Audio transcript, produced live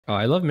Oh,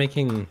 I love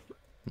making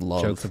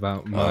Love. jokes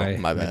about my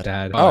my bad.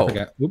 dad. Oh. I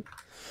forgot. Oop.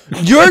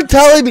 You're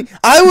telling me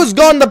I was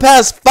gone the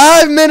past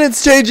 5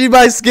 minutes changing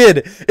my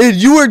skin, and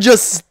you were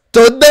just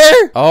stood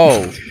there?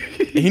 Oh,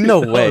 ain't no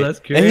way. That's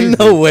crazy. Ain't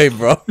no way,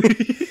 bro.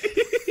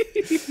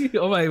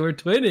 Oh my, we're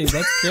twinning.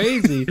 That's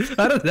crazy.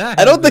 How did that?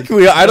 I don't think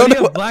we are. I don't Why do you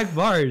know. have black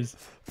bars.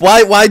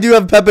 Why do you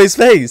have Pepe's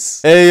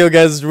face? Hey, yo,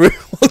 guys.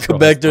 Welcome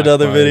back to black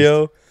another bars.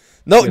 video.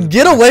 No, He has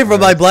get black away from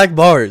my bars. black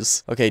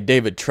bars. Okay,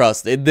 David,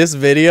 trust. In this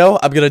video,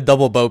 I'm gonna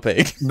double bow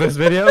pig. This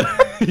video,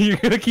 you're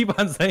gonna keep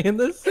on saying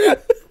this?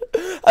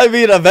 I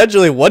mean,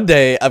 eventually, one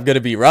day, I'm gonna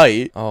be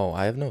right. Oh,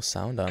 I have no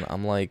sound on.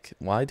 I'm like,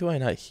 why do I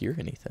not hear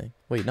anything?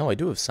 Wait, no, I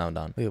do have sound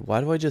on. Wait,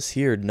 why do I just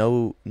hear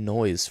no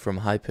noise from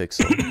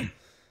Hypixel?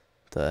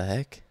 The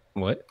heck?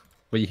 What?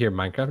 But you hear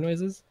Minecraft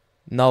noises?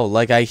 No,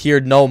 like, I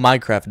hear no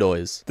Minecraft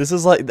noise. This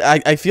is like,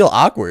 I feel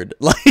awkward.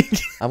 Like,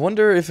 I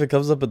wonder if it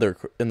comes up in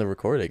the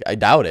recording. I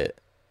doubt it.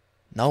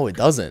 No, it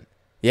doesn't.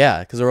 Yeah,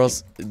 because or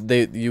else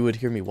you would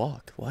hear me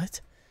walk. What?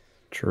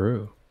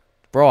 True.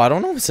 Bro, I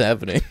don't know what's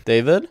happening.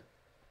 David?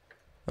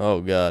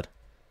 Oh, God.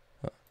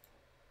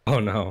 Oh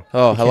no.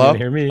 Oh, You hello? can't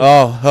hear me.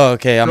 Oh,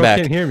 okay, I'm Bro back.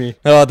 can't hear me.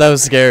 Oh, that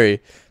was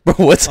scary. Bro,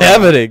 what's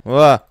happening?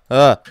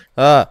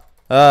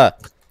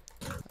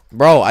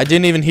 Bro, I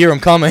didn't even hear him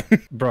coming.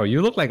 Bro,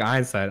 you look like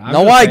Einstein. I'm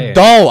No, just I saying.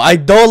 don't. I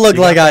don't look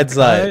You like got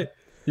the outside. cut,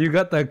 You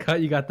got the cut.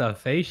 You got the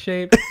face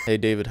shape. Hey,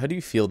 David, how do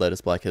you feel that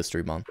it's Black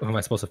History Month? Am I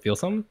supposed to feel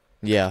something?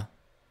 Yeah.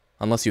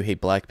 Unless you hate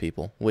black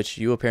people, which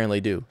you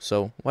apparently do.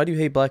 So, why do you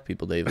hate black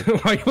people, David? Why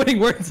are you putting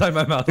words inside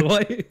my mouth?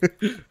 What?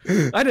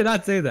 I did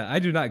not say that. I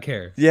do not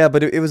care. Yeah,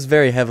 but it was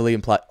very heavily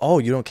implied. Oh,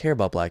 you don't care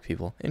about black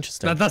people.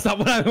 Interesting. That's not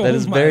what I. That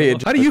is very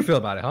How do you feel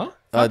about it, huh?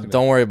 Talk to me.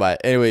 Don't worry about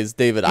it. Anyways,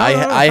 David, No, I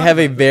talk have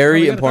a about it. very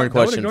No, we gotta important talk.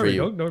 Don't question ignore for me. you.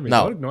 Don't ignore me.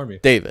 No, Don't ignore me.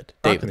 David, Talk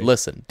to David, me.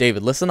 listen.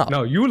 David, listen up.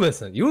 No, you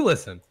listen. You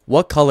listen.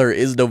 What color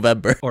is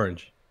November?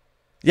 Orange.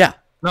 Yeah.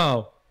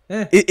 No.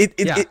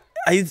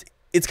 It's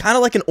kind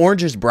of like an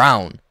orangish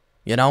brown,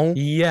 you know?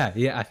 Yeah.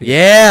 I think.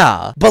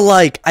 Yeah. But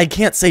like, I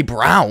can't say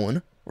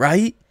brown,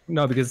 right?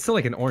 No, because it's still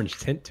like an orange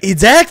tint. To it.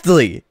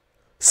 Exactly.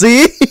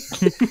 See?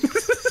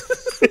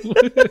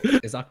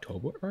 Is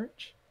October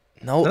orange?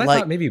 No, Then I like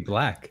thought maybe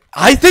black.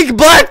 I think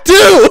black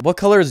too. What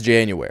color is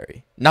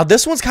January? Now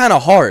this one's kind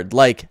of hard.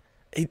 Like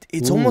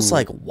it's almost Ooh.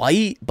 like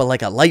white, but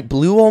like a light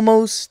blue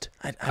almost.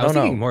 I I don't was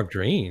know. thinking more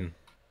green.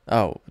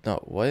 Oh no,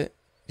 what?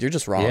 You're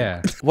just wrong.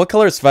 Yeah. What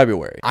color is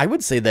February? I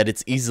would say that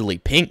it's easily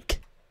pink.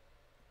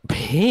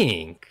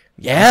 Pink.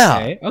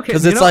 Yeah. Okay.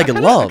 Because it's like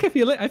love. I can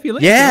feel it. I feel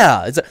it.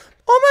 Yeah. It's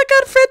oh my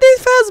God, Freddy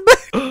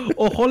Fazbear.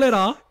 Oh,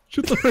 cholera.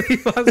 Chuto Freddy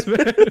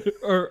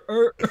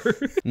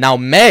Fazbear. Now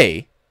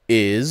May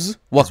is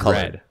what color?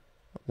 Red.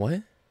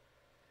 What?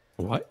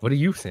 What? What are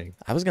you saying?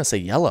 I was gonna say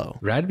yellow.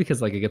 Red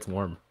because like it gets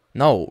warm.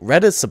 No,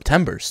 red is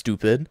September,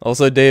 stupid.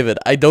 Also, David,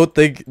 I don't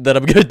think that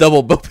I'm gonna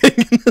double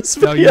booping in this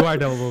No, video. you are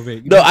double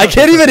moving. No, I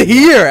can't even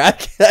hear. I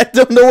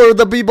don't know where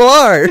the people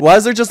are. Why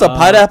is there just a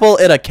pineapple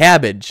and a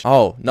cabbage?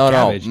 Oh,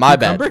 Cabbage. no. My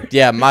Cucumber? bad.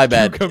 Yeah, my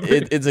bad. Cucumber.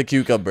 It's a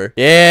cucumber.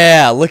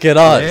 Yeah, look at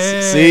us.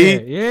 Yeah,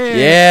 See? yeah.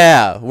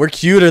 Yeah, we're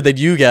cuter than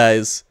you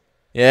guys.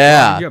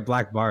 Yeah. You get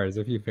black bars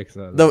if you fix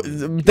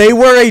that. They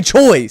were a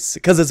choice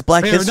because it's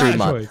Black They were History not a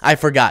Month. choice. I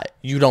forgot.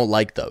 You don't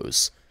like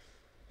those.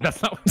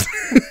 That's not.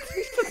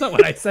 That's not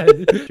what I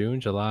said.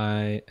 June,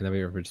 July, and then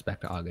we were just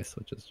back to August,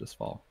 which is just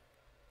fall.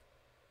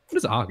 What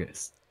is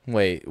August?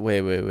 Wait.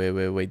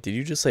 Did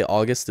you just say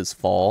August is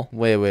fall?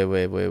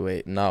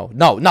 Wait.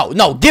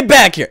 No. Get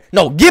back here.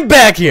 No, get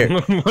back here.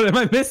 What am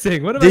I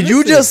missing? What am I Did you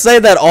missing? just say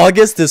that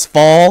August is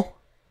fall?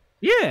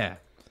 Yeah.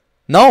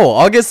 No,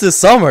 August is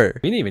summer.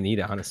 We didn't even need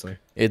it, honestly.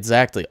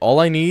 Exactly. All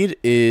I need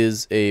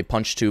is a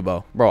punch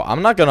tubo. Bro,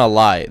 I'm not gonna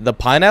lie. The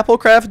pineapple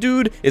craft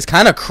dude is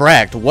kind of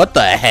cracked. What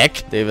the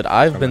heck? David,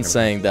 I've been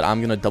saying that I'm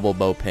gonna double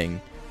bow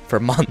ping for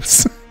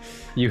months.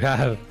 You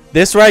have.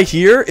 This right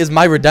here is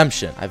my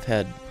redemption. I've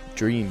had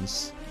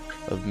dreams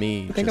of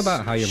me Think just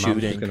about how your mom's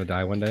shooting. just gonna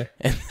die one day.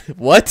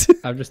 What?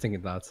 I'm just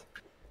thinking thoughts.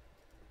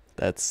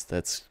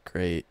 That's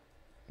great.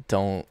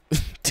 Don't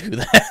do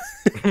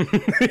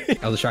that.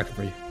 I was distracted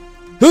for you.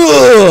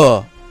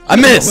 I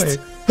missed.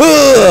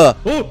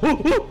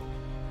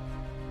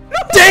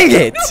 Dang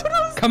it!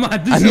 Come on,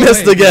 I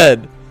missed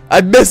again.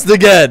 I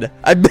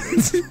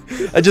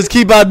just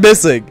keep on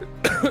missing.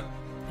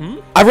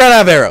 I ran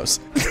out of arrows.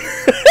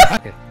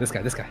 Okay, this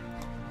guy.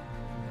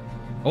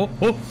 Oh,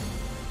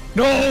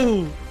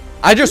 no!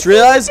 I just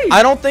realized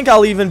I don't think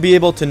I'll even be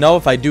able to know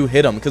if I do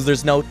hit him because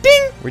there's no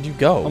ding. Where'd you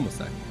go? Almost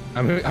died.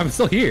 I'm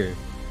still here.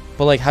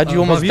 But like, how'd you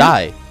almost above you?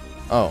 die?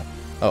 Oh,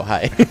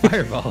 hi.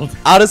 Fireballed.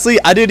 Honestly,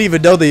 I didn't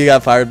even know that you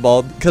got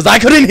fireballed because I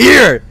couldn't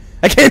hear.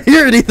 I can't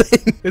hear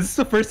anything. Is this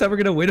the first time we're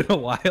gonna win in a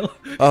while?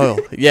 Oh,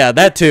 yeah,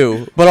 that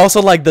too. But also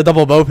like the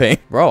double bow ping.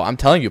 Bro, I'm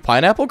telling you,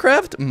 Pineapple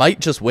Craft might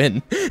just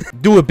win.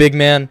 Do it, big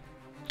man.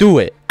 Do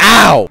it.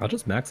 Ow! I'll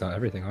just max out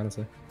everything,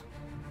 honestly.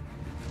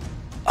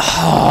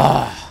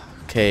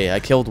 Okay, I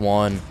killed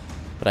one,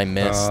 but I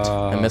missed.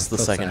 I missed the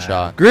so second sad.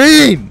 shot.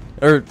 Green!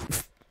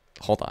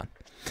 Hold on.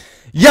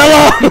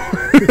 Yellow!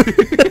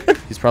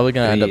 He's probably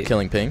gonna end up Wait.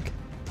 killing pink.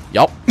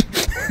 Yup.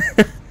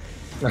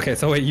 Okay,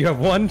 so wait, you have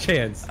one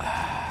chance.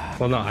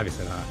 Well, no,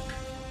 obviously not.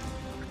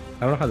 I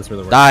don't know how this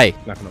really works. Die.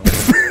 Not gonna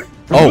work.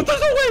 Oh.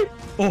 There's no way.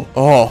 Oh.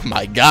 Oh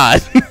my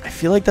god. I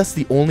feel like that's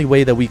the only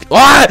way that we.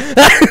 Ah!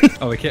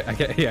 Oh, I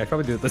can't. Yeah, I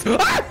probably do this.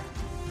 Ah!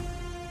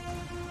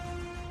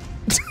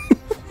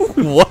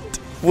 What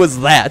was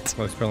that?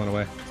 Oh, he's spilling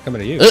away. It's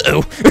coming to you.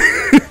 Uh-oh.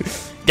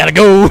 Gotta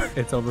go.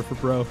 It's over for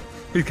bro.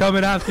 He's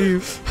coming after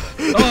you.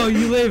 Oh,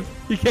 you live.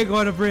 You can't go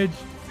on a bridge.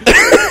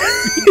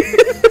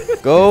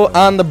 Go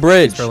on the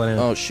bridge. Spilling in.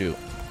 Oh shoot.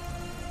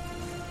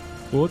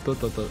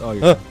 Oh,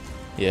 you're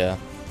Yeah.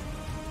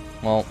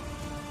 Well.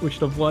 We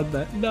should have won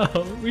that. No,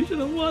 we should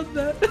have won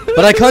that.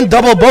 But I couldn't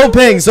double bow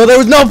ping, so there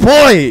was no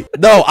point.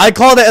 No, I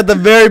called it at the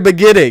very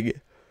beginning.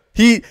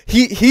 He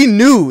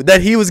knew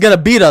that he was gonna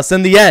beat us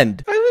in the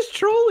end. I was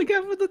trolling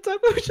half of the time.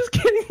 I was just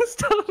getting the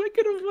stuff. I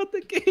could have won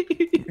the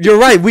game. You're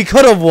right, we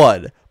could have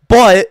won.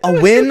 But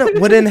a win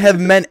wouldn't have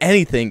meant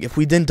anything if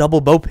we didn't double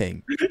bow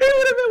ping. It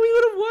would have meant we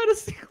would have won a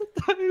single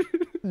time.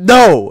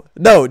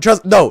 No,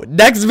 trust, no,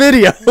 next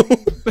video.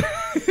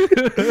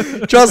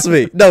 Trust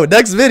me, no,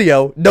 next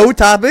video, no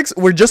topics,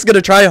 we're just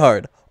gonna try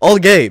hard. All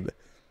game.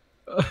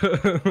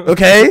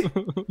 Okay?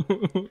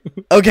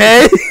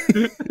 Okay?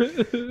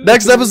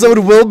 Next episode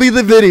will be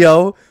the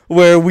video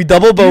where we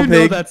double bow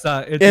ping That's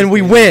not and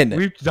we win.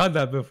 We've done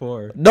that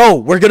before. No,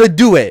 we're gonna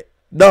do it.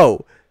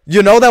 No.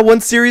 You know that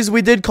one series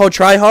we did called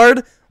Try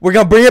Hard? We're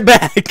gonna bring it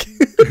back.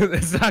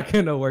 It's not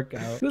gonna work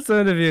out. That's the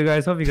end of you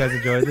guys. Hope you guys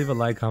enjoyed. Leave a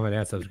like, comment,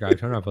 and subscribe.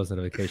 Turn on post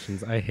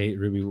notifications. I hate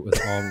Ruby with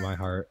all my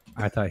heart.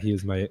 I thought he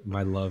was my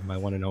love, my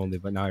one and only,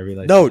 but now I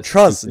realize. No,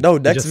 trust. No,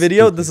 next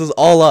video, this is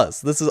all us.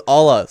 This is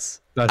all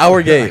us.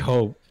 Our game. I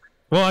hope.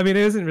 Well, I mean,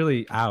 it isn't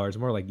really ours.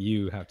 More like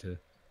you have to.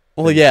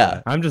 Well,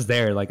 yeah. I'm just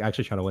there, like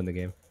actually trying to win the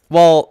game.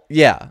 Well,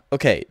 yeah.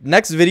 Okay.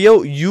 Next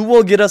video, you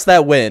will get us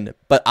that win,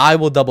 but I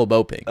will double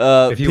bow ping.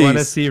 If you want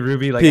to see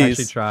Ruby like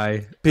actually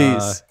try,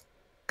 peace.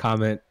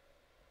 Comment.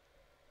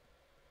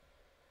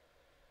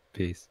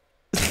 Peace.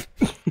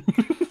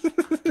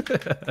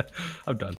 I'm done.